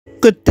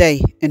Good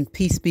day and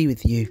peace be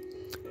with you.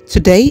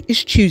 Today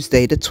is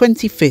Tuesday, the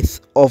 25th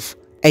of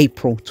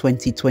April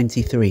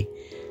 2023.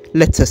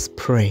 Let us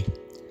pray.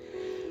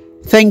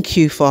 Thank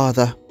you,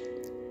 Father,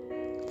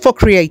 for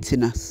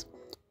creating us.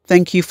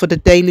 Thank you for the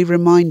daily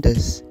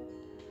reminders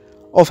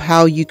of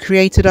how you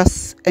created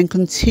us and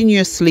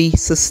continuously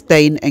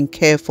sustain and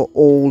care for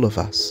all of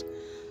us.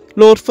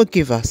 Lord,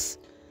 forgive us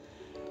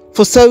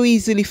for so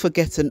easily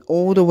forgetting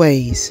all the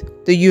ways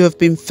that you have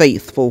been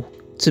faithful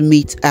to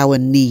meet our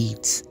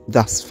needs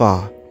thus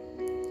far.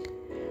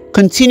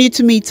 Continue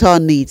to meet our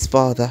needs,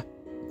 Father.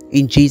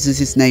 In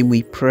Jesus' name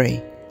we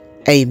pray.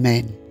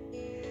 Amen.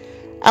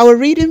 Our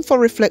reading for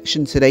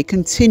reflection today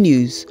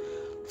continues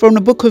from the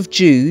book of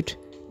Jude,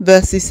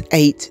 verses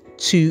 8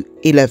 to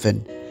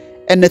 11.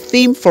 And the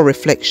theme for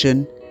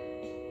reflection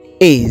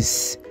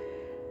is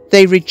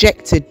they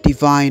rejected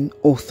divine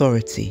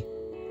authority.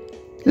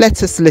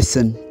 Let us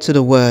listen to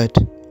the word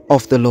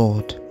of the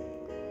Lord.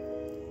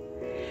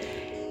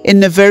 In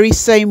the very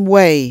same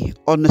way,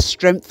 on the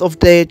strength of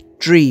their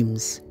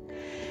dreams,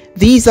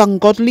 these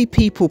ungodly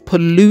people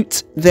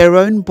pollute their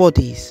own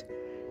bodies,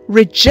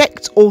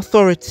 reject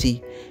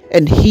authority,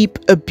 and heap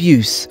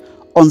abuse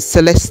on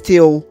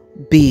celestial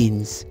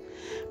beings.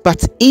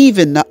 But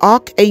even the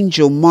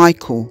archangel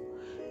Michael,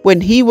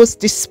 when he was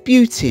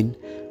disputing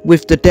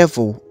with the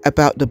devil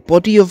about the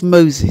body of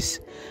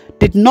Moses,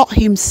 did not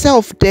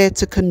himself dare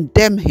to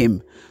condemn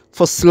him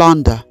for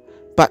slander,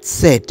 but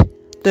said,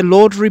 "The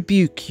Lord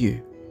rebuke you."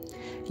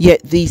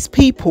 Yet these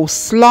people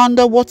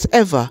slander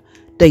whatever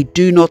they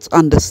do not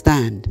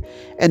understand,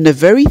 and the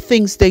very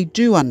things they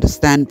do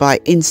understand by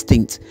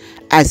instinct,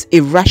 as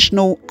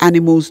irrational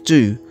animals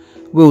do,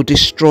 will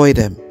destroy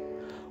them.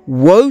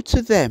 Woe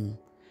to them!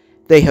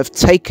 They have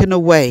taken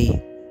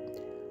away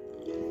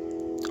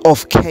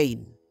of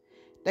Cain.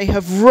 They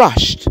have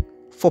rushed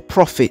for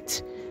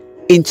profit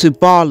into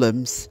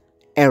Balaam's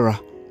error.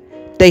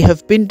 They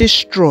have been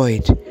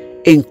destroyed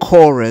in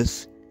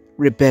Korah's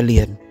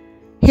rebellion.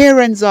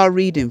 Here ends our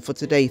reading for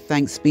today.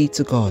 Thanks be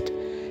to God.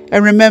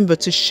 And remember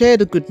to share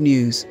the good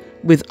news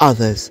with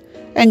others.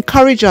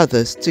 Encourage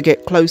others to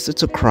get closer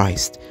to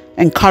Christ.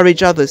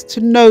 Encourage others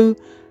to know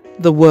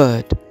the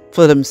word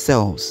for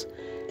themselves.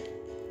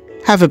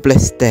 Have a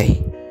blessed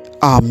day.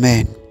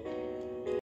 Amen.